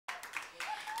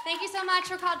Thank you so much.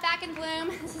 We're called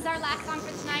Backnbloom. This is our last song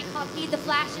for tonight called Feed the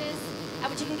Flashes,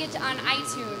 which you can get on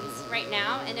iTunes right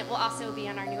now, and it will also be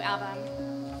on our new album.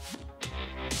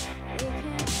 You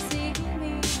can see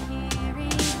me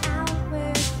peering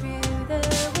outward through the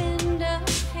window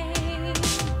pane.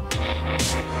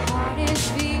 Heart is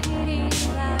beating,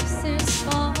 life is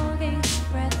falling,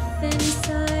 breath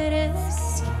inside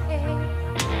escape.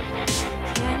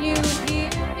 Can you hear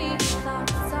me?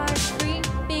 Thoughts are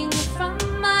creeping from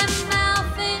my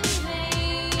mouth in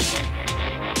vain.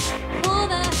 Pull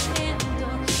the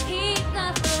handle, heat the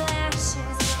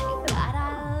flashes. God, I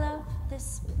love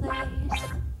this place.